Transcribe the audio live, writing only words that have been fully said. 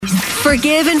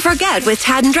Forgive and forget with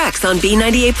Tad and Drex on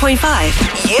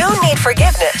B98.5. You need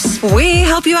forgiveness. We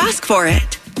help you ask for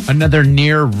it. Another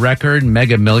near record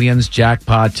Mega Millions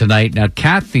jackpot tonight. Now,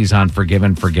 Kathy's on Forgive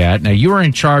and Forget. Now, you were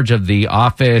in charge of the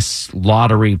office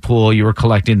lottery pool. You were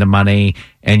collecting the money,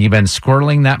 and you've been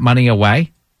squirreling that money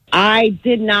away? I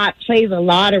did not play the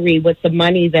lottery with the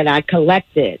money that I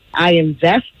collected. I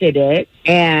invested it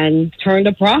and turned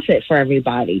a profit for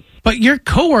everybody. But your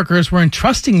coworkers were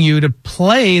entrusting you to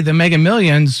play the Mega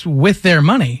Millions with their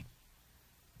money.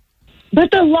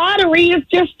 But the lottery is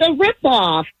just a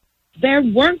ripoff. They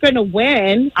weren't going to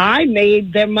win. I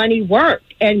made their money work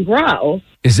and grow.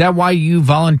 Is that why you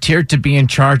volunteered to be in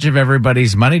charge of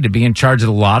everybody's money, to be in charge of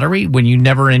the lottery, when you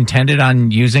never intended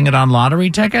on using it on lottery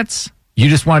tickets? You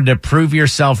just wanted to prove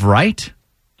yourself right?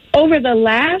 Over the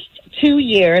last 2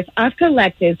 years, I've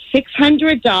collected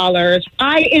 $600.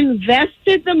 I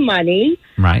invested the money.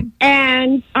 Right.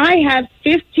 And I have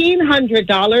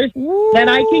 $1,500 that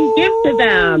I can give to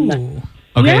them.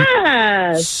 Okay.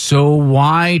 Yes. So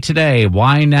why today?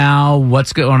 Why now?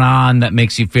 What's going on that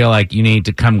makes you feel like you need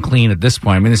to come clean at this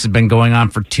point? I mean, this has been going on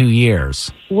for 2 years.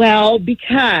 Well,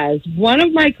 because one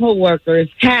of my coworkers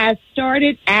has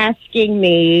started asking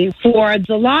me for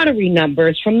the lottery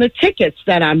numbers from the tickets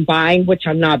that I'm buying, which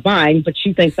I'm not buying, but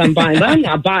she thinks I'm buying, but I'm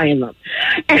not buying them.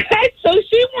 And so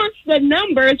she wants the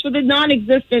numbers for the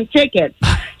non-existent tickets.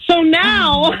 So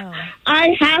now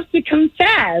I have to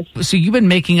confess. So you've been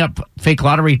making up fake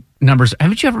lottery numbers.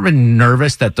 Haven't you ever been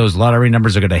nervous that those lottery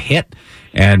numbers are going to hit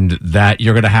and that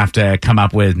you're going to have to come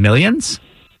up with millions?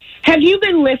 Have you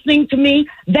been listening to me?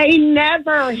 They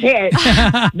never hit.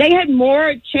 They had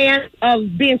more chance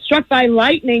of being struck by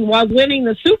lightning while winning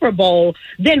the Super Bowl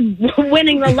than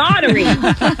winning the lottery.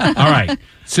 All right.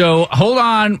 So hold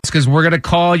on, because we're going to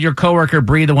call your coworker,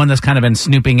 Bree, the one that's kind of been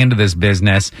snooping into this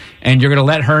business, and you're going to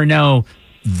let her know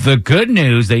the good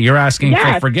news that you're asking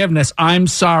for forgiveness. I'm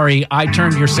sorry. I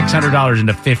turned your $600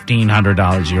 into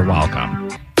 $1,500. You're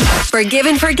welcome. Forgive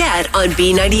and Forget on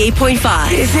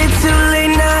B98.5. Is it too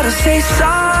late now to say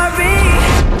sorry?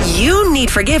 You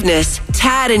need forgiveness.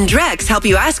 Tad and Drex help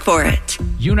you ask for it.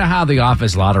 You know how the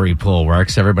office lottery pool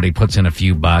works. Everybody puts in a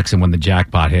few bucks, and when the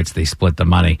jackpot hits, they split the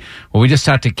money. Well, we just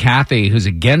talked to Kathy, who's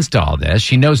against all this.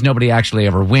 She knows nobody actually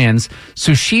ever wins,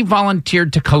 so she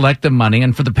volunteered to collect the money,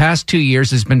 and for the past 2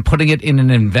 years has been putting it in an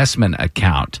investment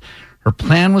account. Her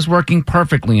plan was working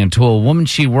perfectly until a woman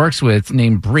she works with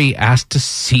named Bree asked to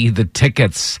see the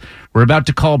tickets. We're about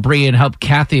to call Bree and help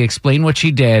Kathy explain what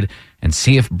she did and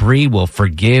see if Bree will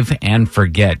forgive and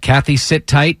forget. Kathy, sit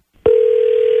tight.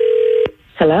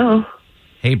 Hello.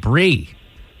 Hey, Bree.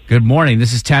 Good morning.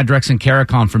 This is Tad, Drex, and Kara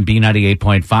calling from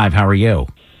B98.5. How are you?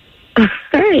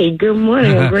 Hey, good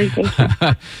morning. I'm great. Thank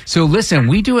you. So listen,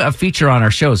 we do a feature on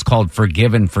our show. It's called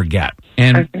Forgive and Forget.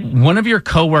 And one of your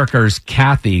coworkers,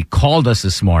 Kathy, called us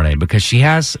this morning because she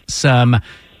has some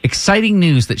exciting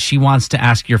news that she wants to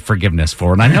ask your forgiveness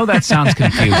for. And I know that sounds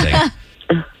confusing.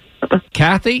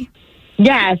 Kathy?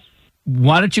 Yes.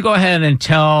 Why don't you go ahead and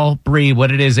tell Bree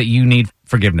what it is that you need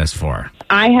forgiveness for?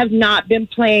 I have not been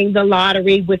playing the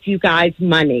lottery with you guys'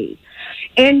 money.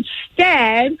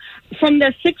 Instead, from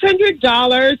the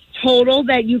 $600 total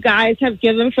that you guys have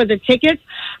given for the tickets,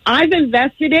 I've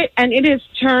invested it, and it has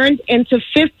turned into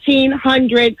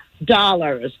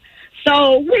 $1,500.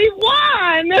 So we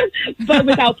won, but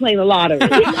without playing the lottery.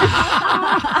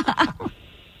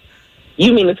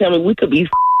 You mean to tell me we could be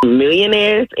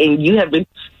millionaires and you have been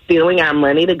stealing our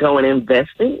money to go and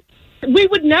invest it? We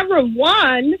would never have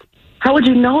won. How would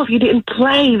you know if you didn't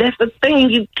play? That's the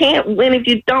thing. You can't win if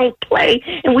you don't play.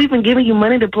 And we've been giving you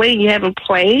money to play and you haven't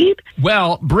played?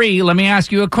 Well, Bree, let me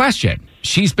ask you a question.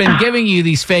 She's been giving you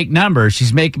these fake numbers.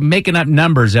 She's making up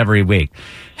numbers every week.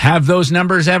 Have those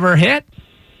numbers ever hit?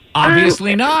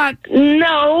 Obviously not.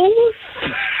 No.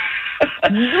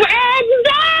 Exactly.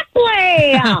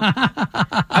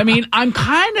 I mean, I'm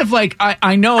kind of like,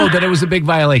 I know that it was a big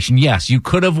violation. Yes, you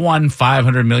could have won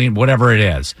 $500 million, whatever it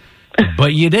is.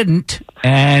 But you didn't,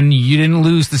 and you didn't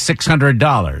lose the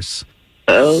 $600.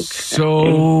 Okay.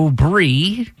 So,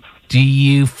 Bree, do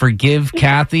you forgive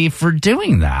Kathy for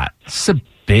doing that? It's a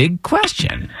big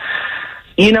question.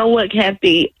 You know what,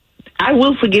 Kathy? I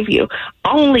will forgive you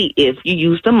only if you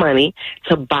use the money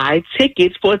to buy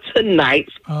tickets for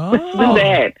tonight's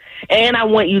event. And I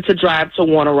want you to drive to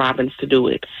Warner Robins to do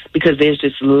it because there's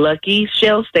this lucky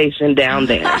Shell station down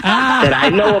there that I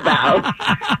know about.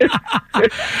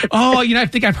 I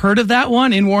think I've heard of that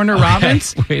one in Warner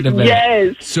Robins. Wait a minute.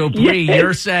 Yes. So, Bree,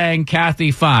 you're saying, Kathy,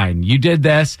 fine, you did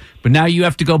this, but now you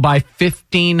have to go buy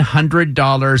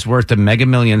 $1,500 worth of Mega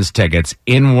Millions tickets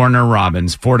in Warner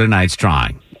Robins for tonight's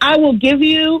drawing. I will give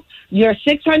you your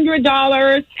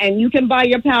 $600 and you can buy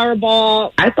your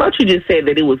Powerball. I thought you just said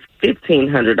that it was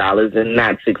 $1,500 and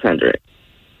not $600.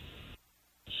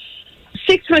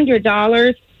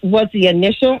 $600 was the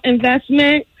initial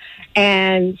investment.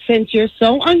 And since you're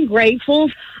so ungrateful,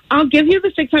 I'll give you the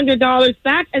 $600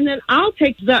 back, and then I'll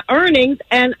take the earnings,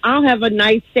 and I'll have a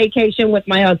nice staycation with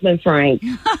my husband, Frank.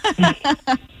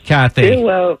 Kathy,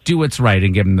 Well, do what's right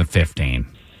and give him the 15.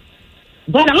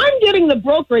 but I'm getting the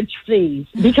brokerage fees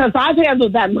because I've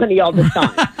handled that money all the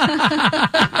time.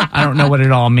 I don't know what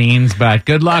it all means, but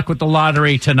good luck with the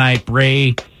lottery tonight,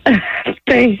 Bree.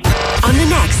 Thanks. On the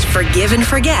next Forgive and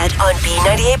Forget on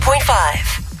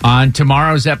B98.5. On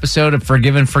tomorrow's episode of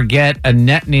Forgive and Forget,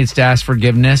 Annette needs to ask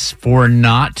forgiveness for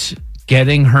not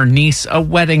getting her niece a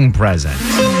wedding present.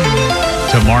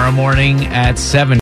 Tomorrow morning at 7.